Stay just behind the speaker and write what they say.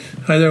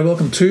Hi there,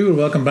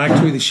 welcome back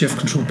to the Shift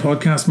Control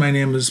Podcast. My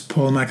name is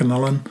Paul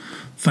McAnullen.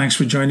 Thanks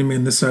for joining me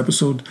in this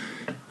episode,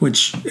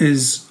 which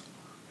is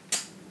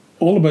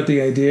all about the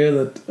idea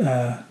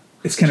that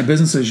it's kind of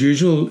business as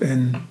usual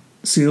in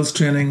sales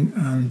training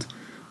and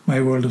my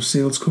world of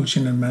sales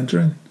coaching and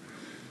mentoring.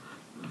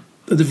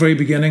 At the very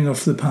beginning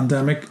of the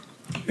pandemic,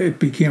 it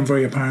became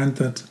very apparent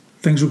that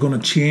things were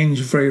going to change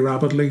very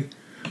rapidly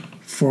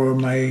for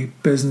my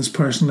business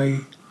personally,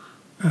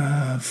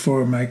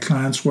 for my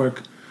clients'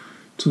 work,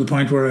 to the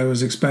point where I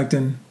was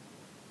expecting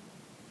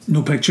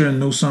no picture and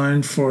no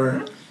sound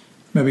for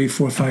maybe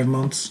 4 or 5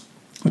 months.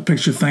 The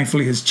picture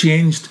thankfully has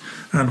changed,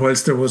 and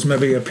whilst there was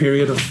maybe a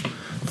period of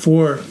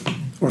 4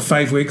 or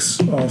 5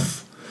 weeks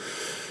of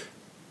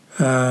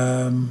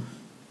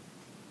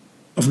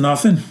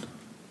nothing,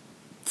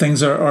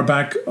 things are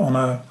back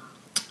on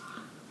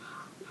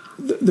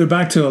they're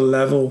back to a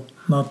level,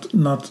 not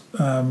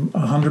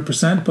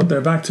 100%, but they're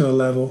back to a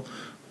level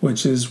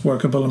which is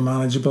workable and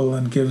manageable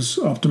and gives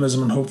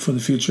optimism and hope for the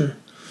future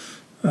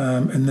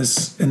in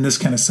this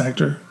kind of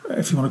sector,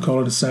 if you want to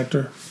call it a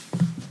sector,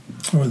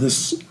 or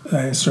this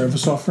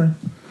service offering.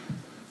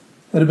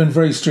 It had been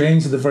very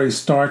strange at the very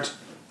start.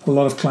 A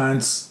lot of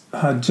clients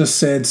had just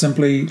said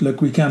simply,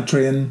 look, we can't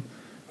train,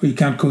 we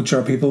can't coach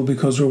our people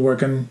because we're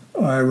working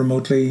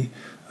remotely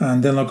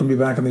and they're not going to be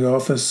back in the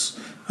office.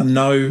 And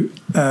now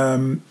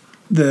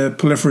the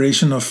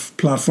proliferation of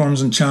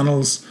platforms and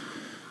channels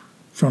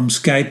from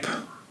Skype,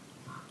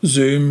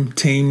 Zoom,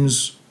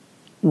 Teams,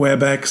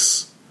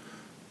 WebEx,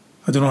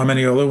 I don't know how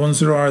many other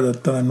ones there are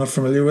that I'm not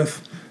familiar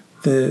with.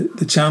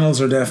 The channels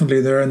are definitely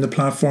there, and the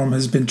platform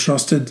has been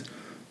trusted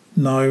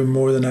now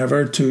more than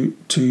ever to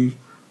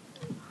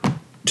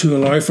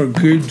allow for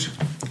good,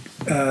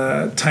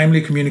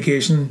 timely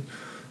communication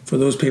for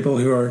those people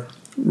who are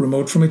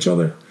remote from each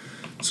other.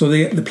 So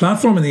the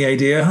platform and the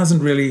idea has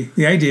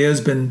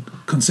been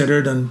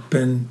considered and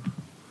been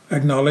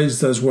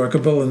acknowledged as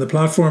workable, and the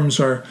platforms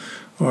are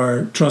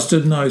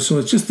trusted now. So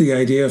it's just the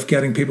idea of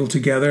getting people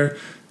together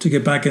to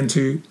get back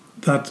into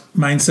that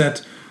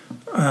mindset,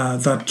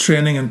 that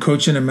training and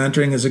coaching and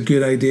mentoring is a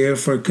good idea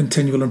for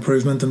continual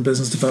improvement and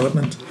business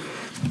development.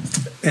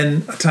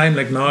 In a time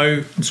like now,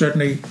 and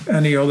certainly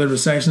any other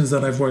recessions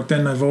that I've worked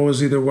in, I've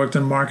always either worked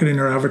in marketing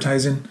or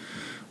advertising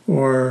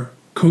or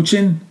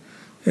coaching.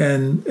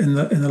 In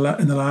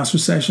the last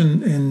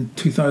recession in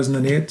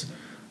 2008,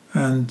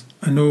 and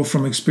I know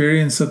from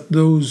experience that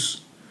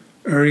those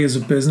areas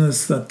of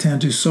business that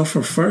tend to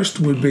suffer first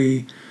would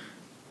be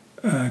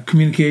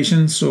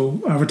communication,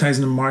 so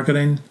advertising and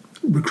marketing,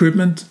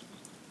 recruitment,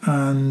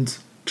 and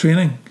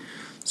training.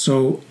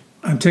 So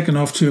I'm ticking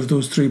off 2 of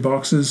those 3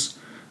 boxes,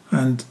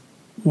 and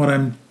what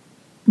I'm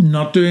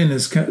not doing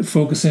is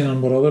focusing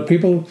on what other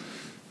people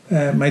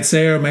might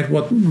say or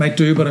might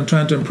do, but I'm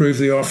trying to improve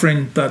the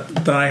offering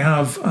that I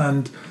have,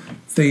 and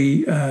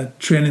the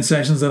training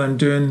sessions that I'm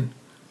doing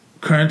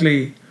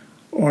currently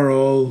are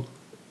all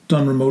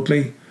done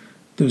remotely.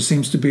 There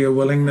seems to be a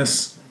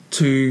willingness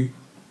to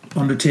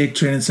undertake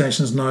training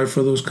sessions now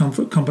for those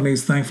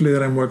companies, thankfully,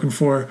 that I'm working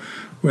for,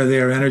 where they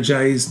are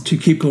energized to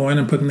keep going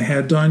and putting the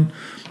head down.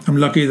 I'm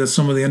lucky that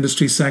some of the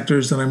industry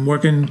sectors that I'm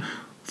working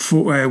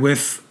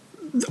with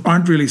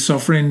aren't really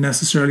suffering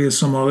necessarily as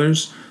some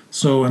others.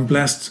 So I'm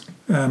blessed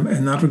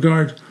in that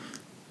regard.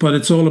 But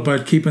it's all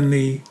about keeping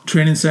the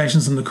training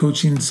sessions and the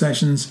coaching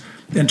sessions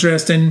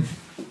interesting,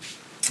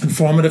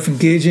 informative,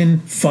 engaging,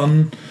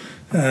 fun,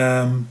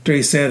 dare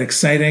you say it,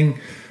 exciting.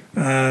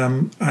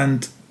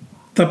 And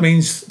that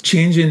means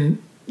changing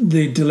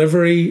the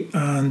delivery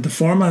and the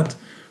format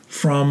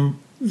from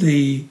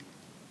the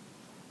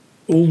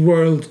old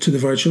world to the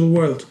virtual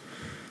world.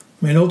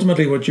 I mean,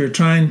 ultimately what you're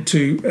trying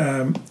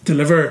to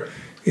deliver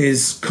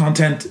is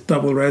content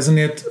that will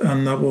resonate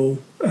and that will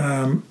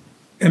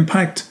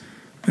impact.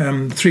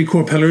 3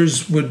 core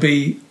pillars would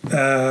be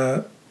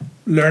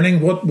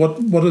learning. What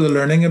are the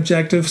learning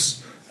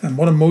objectives, and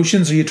what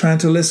emotions are you trying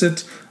to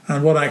elicit,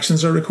 and what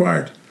actions are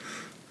required.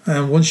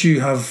 And once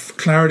you have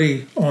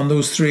clarity on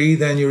those 3,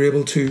 then you're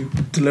able to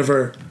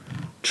deliver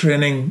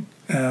training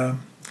in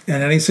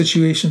any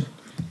situation.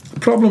 The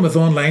problem with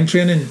online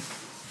training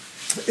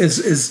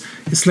is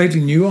slightly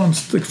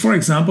nuanced. Like, for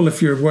example,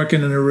 if you're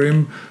working in a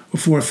room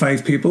of 4 or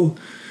 5 people,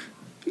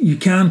 you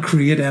can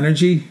create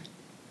energy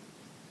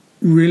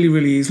really,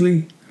 really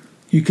easily.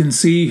 You can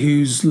see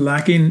who's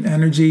lacking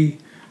energy.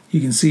 You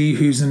can see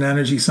who's an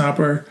energy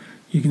sapper.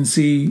 You can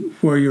see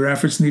where your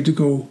efforts need to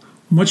go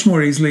much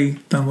more easily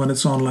than when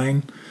it's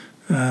online.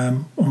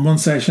 On one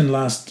session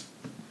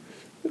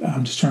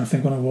I'm just trying to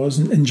think when it was,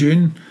 in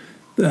June,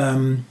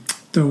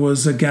 there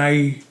was a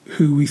guy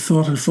who we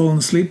thought had fallen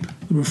asleep.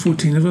 There were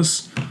 14 of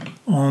us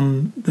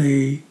on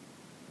the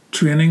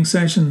training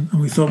session,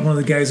 and we thought one of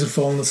the guys had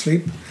fallen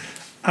asleep.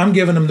 I'm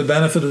giving him the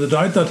benefit of the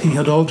doubt that he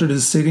had altered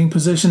his seating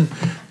position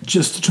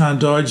just to try and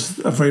dodge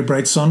a very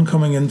bright sun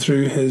coming in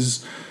through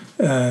his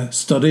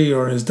study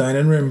or his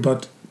dining room,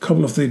 but a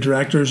couple of the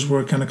directors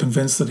were kind of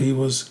convinced that he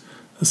was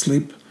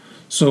asleep.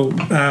 So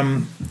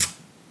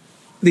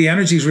the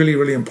energy is really,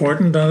 really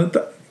important. And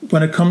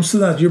when it comes to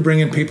that, you're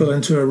bringing people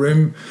into a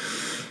room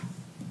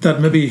that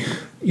maybe,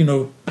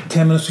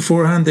 10 minutes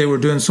beforehand they were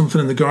doing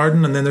something in the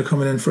garden, and then they're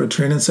coming in for a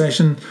training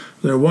session,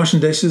 they're washing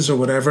dishes or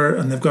whatever,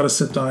 and they've got to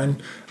sit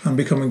down and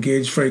become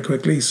engaged very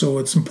quickly. So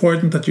it's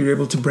important that you're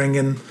able to bring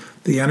in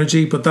the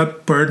energy, but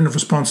that burden of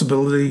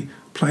responsibility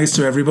applies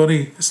to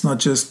everybody. It's not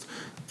just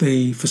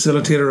the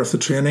facilitator of the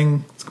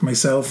training, it's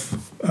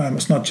myself,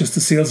 it's not just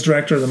the sales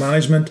director or the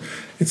management.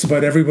 It's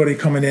about everybody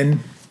coming in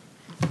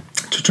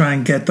to try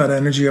and get that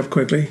energy up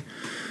quickly.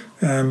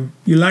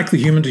 You lack the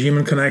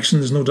human-to-human connection,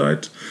 there's no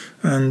doubt,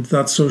 and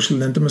that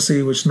social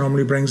intimacy, which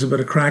normally brings a bit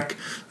of crack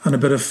and a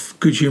bit of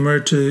good humour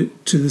to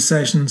the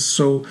sessions.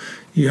 So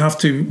you have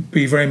to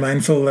be very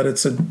mindful that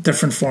it's a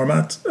different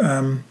format.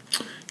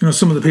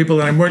 Some of the people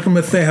that I'm working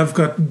with, they have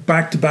got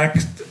back-to-back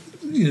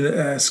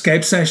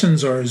Skype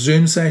sessions or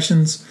Zoom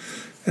sessions,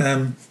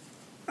 and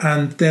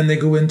then they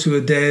go into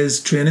a day's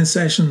training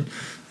session,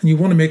 and you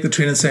want to make the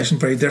training session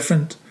very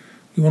different.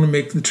 You want to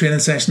make the training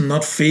session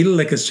not feel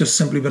like it's just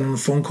simply been on a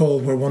phone call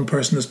where one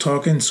person is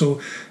talking. So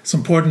it's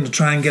important to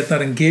try and get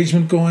that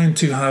engagement going,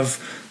 to have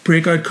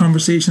breakout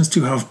conversations,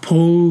 to have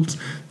polls,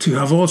 to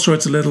have all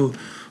sorts of little,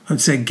 I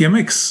would say,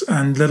 gimmicks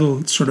and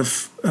little sort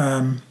of,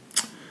 I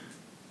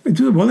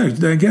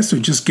guess they're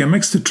just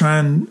gimmicks to try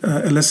and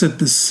elicit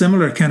the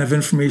similar kind of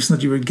information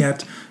that you would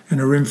get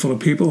in a room full of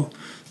people.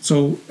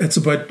 So it's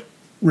about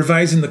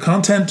revising the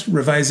content,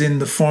 revising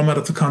the format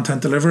of the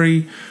content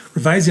delivery,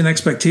 revising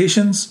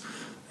expectations.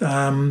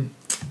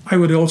 I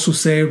would also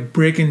say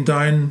breaking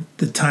down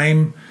the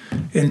time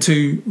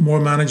into more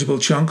manageable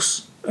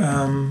chunks.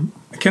 Kind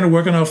of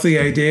working off the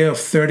idea of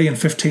 30 and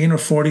 15 or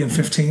 40 and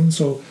 15.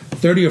 So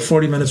 30 or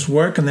 40 minutes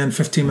work and then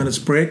 15 minutes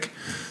break,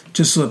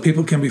 just so that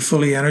people can be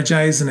fully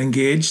energized and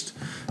engaged.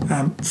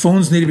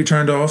 Phones need to be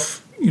turned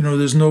off.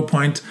 There's no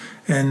point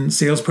in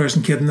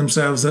salesperson kidding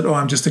themselves that,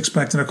 I'm just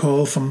expecting a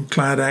call from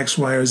client X,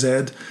 Y, or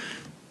Z.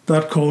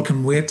 That call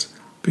can wait,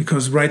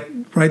 because right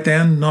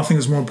then, nothing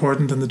is more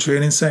important than the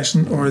training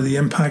session or the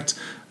impact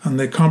and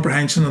the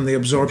comprehension and the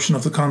absorption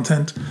of the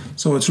content.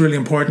 So it's really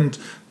important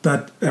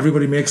that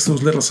everybody makes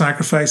those little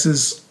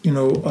sacrifices,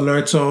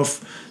 alerts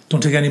off,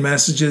 don't take any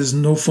messages,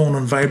 no phone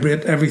on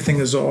vibrate, everything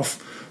is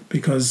off.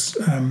 Because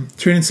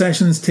training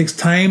sessions takes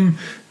time,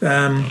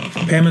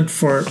 payment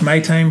for my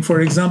time,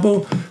 for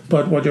example,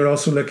 but what you're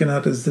also looking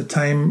at is the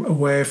time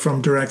away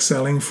from direct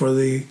selling for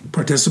the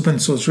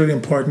participants. So it's really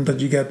important that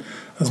you get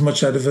as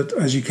much out of it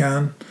as you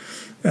can.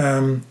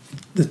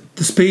 The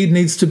speed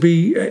needs to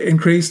be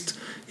increased.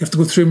 You have to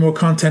go through more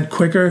content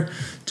quicker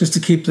just to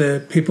keep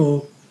the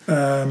people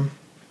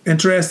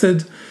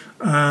interested,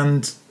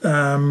 and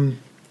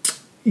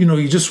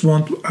you just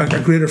want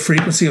a greater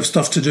frequency of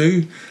stuff to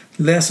do,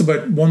 less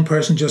about one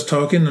person just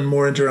talking and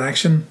more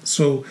interaction.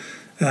 So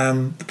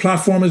the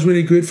platform is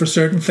really good for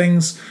certain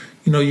things.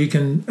 You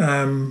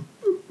can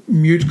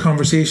mute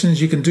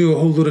conversations, you can do a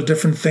whole load of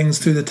different things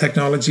through the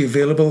technology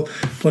available,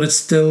 but it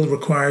still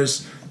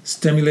requires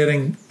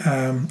stimulating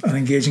and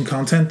engaging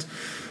content,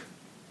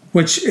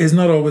 which is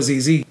not always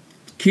easy.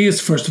 Key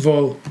is, first of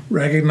all,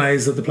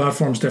 recognize that the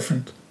platform's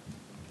different.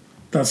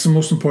 That's the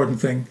most important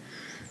thing.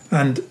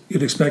 And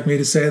you'd expect me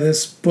to say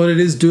this, but it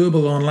is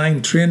doable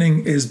online.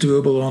 Training is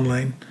doable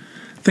online.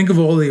 Think of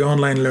all the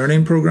online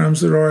learning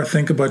programs there are.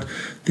 Think about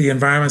the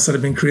environments that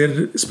have been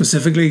created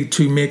specifically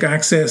to make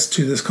access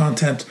to this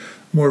content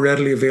more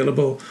readily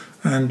available.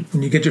 And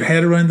when you get your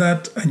head around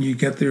that, and you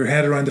get your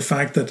head around the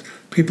fact that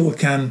people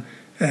can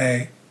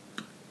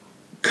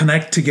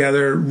connect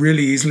together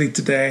really easily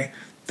today,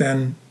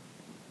 then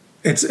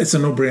it's a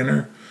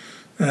no-brainer.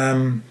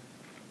 The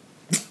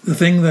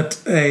thing that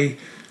the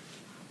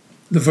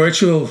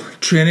virtual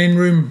training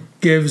room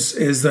gives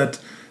is that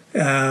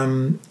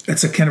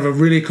it's a kind of a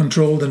really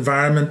controlled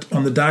environment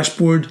on the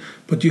dashboard,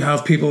 but you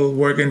have people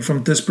working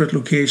from disparate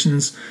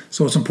locations.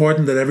 So it's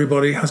important that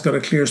everybody has got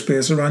a clear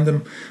space around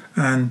them,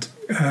 and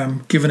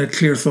given it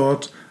clear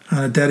thought and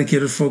a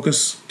dedicated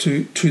focus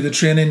to the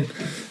training.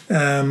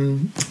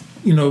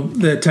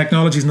 The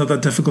technology is not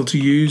that difficult to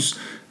use,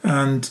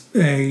 and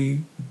the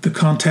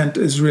content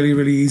is really,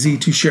 really easy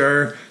to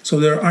share. So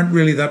there aren't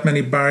really that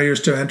many barriers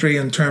to entry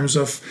in terms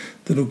of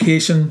the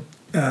location,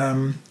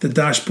 the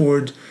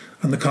dashboard,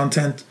 and the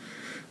content.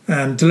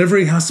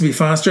 Delivery has to be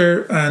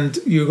faster, and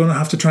you're going to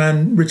have to try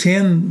and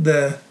retain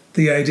the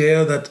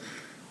idea that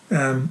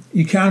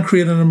you can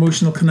create an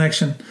emotional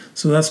connection.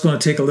 So that's going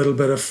to take a little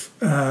bit of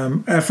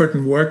effort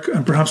and work,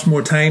 and perhaps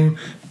more time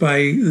by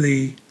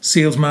the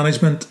sales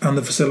management and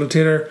the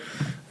facilitator.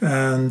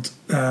 And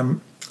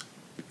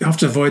you have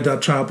to avoid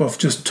that trap of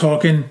just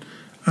talking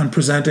and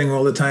presenting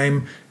all the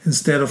time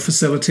instead of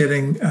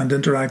facilitating and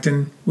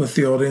interacting with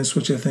the audience,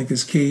 which I think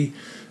is key.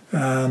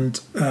 And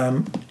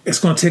it's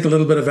going to take a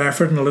little bit of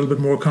effort and a little bit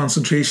more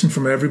concentration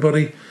from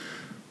everybody.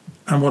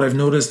 And what I've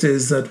noticed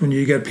is that when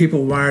you get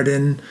people wired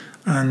in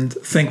and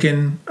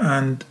thinking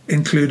and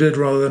included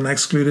rather than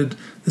excluded,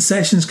 the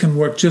sessions can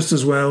work just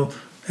as well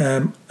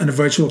in a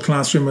virtual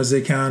classroom as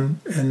they can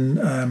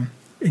in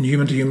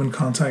human-to-human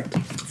contact.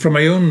 From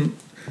my own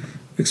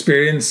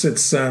experience,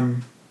 it's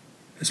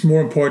it's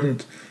more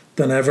important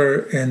than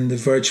ever in the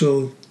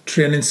virtual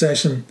training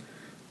session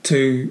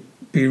to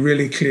be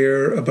really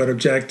clear about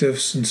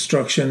objectives,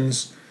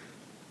 instructions,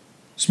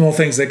 small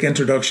things like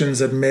introductions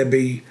that may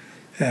be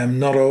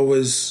not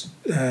always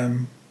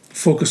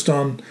focused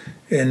on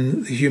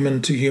in the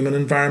human-to-human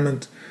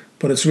environment.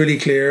 But it's really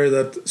clear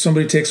that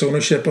somebody takes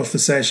ownership of the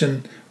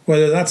session,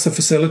 whether that's the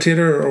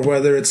facilitator or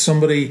whether it's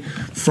somebody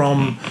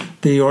from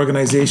the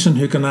organisation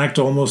who can act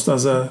almost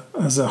as a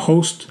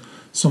host,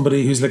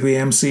 somebody who's like the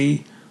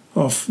MC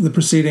of the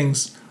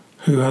proceedings,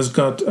 who has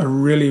got a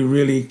really,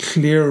 really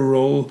clear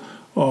role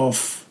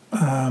of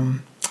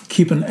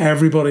keeping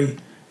everybody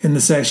in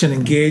the session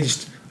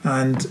engaged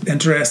and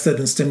interested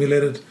and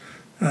stimulated.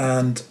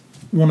 And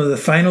one of the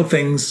final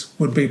things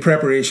would be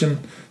preparation.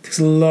 It takes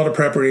a lot of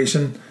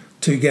preparation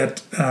to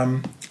get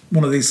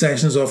one of these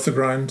sessions off the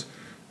ground.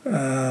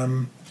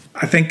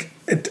 I think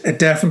it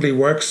definitely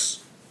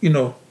works.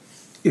 You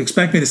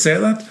expect me to say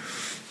that,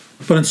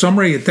 but in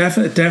summary, it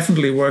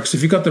definitely works.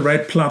 If you've got the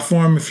right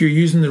platform, if you're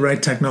using the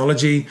right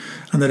technology,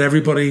 and that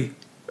everybody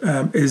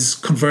is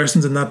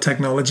conversant in that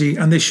technology,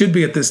 and they should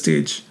be at this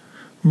stage.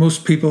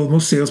 Most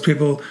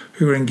salespeople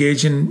who are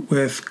engaging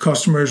with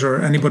customers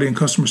or anybody in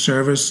customer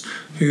service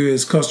who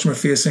is customer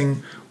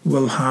facing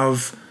will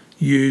have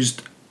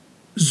used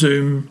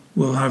Zoom,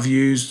 will have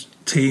used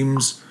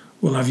Teams,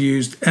 will have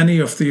used any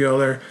of the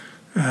other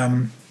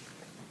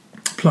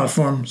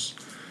platforms.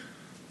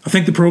 I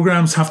think the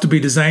programs have to be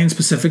designed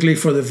specifically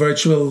for the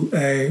virtual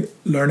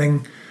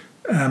learning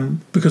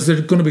because they're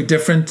going to be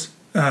different,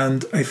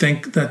 and I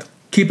think that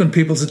keeping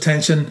people's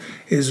attention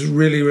is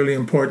really, really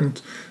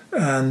important,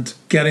 and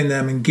getting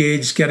them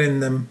engaged, getting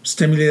them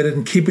stimulated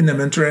and keeping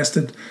them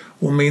interested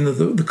will mean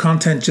that the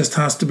content just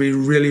has to be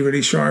really,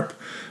 really sharp.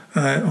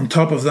 On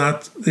top of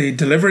that, the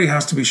delivery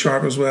has to be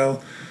sharp as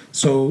well.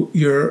 So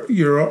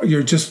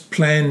you're just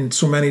playing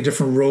so many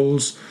different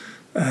roles,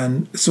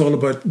 and it's all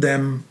about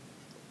them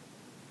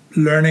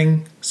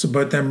learning, it's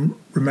about them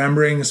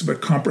remembering, it's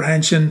about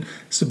comprehension,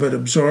 it's about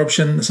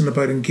absorption, it's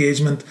about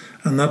engagement,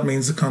 and that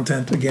means the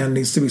content again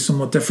needs to be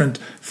somewhat different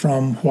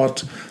from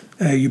what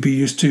you'd be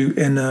used to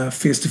in a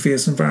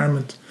face-to-face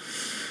environment.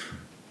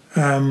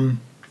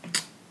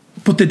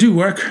 But they do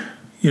work,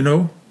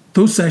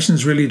 those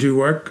sessions really do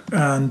work,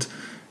 and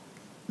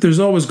there's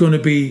always going to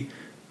be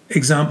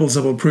examples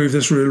that will prove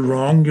this rule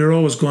wrong. You're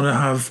always going to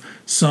have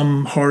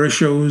some horror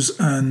shows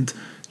and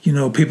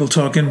people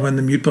talking when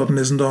the mute button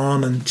isn't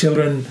on, and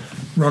children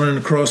running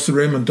across the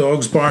room and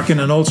dogs barking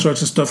and all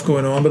sorts of stuff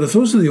going on. But if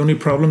those are the only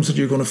problems that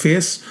you're going to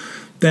face,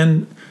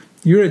 then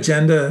your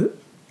agenda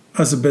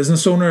as a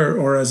business owner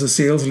or as a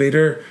sales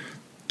leader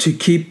to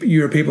keep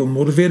your people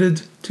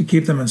motivated, to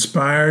keep them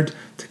inspired,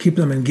 to keep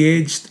them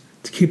engaged,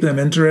 to keep them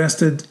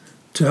interested,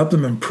 to help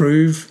them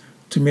improve,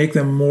 to make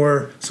them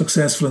more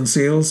successful in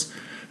sales,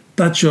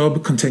 that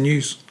job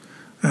continues.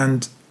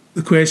 And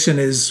the question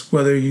is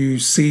whether you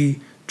see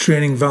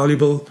training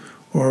valuable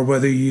or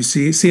whether you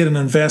see it an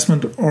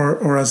investment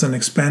or as an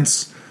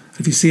expense.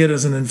 If you see it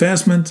as an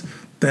investment,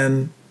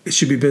 then it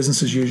should be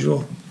business as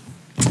usual.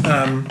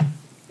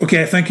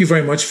 Okay, thank you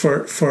very much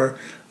for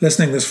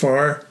listening this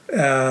far.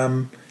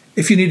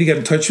 If you need to get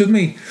in touch with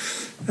me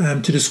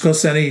to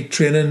discuss any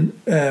training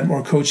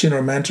or coaching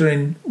or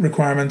mentoring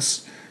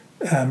requirements,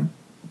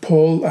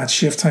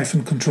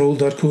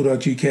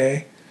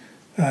 paul@shift-control.co.uk.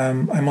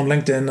 I'm on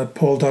LinkedIn at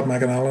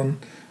paul.mcanallen,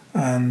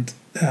 and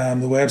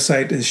the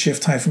website is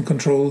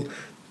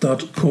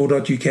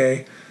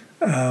shift-control.co.uk.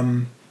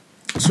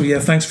 So yeah,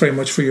 thanks very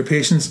much for your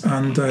patience,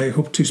 and I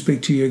hope to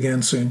speak to you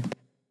again soon.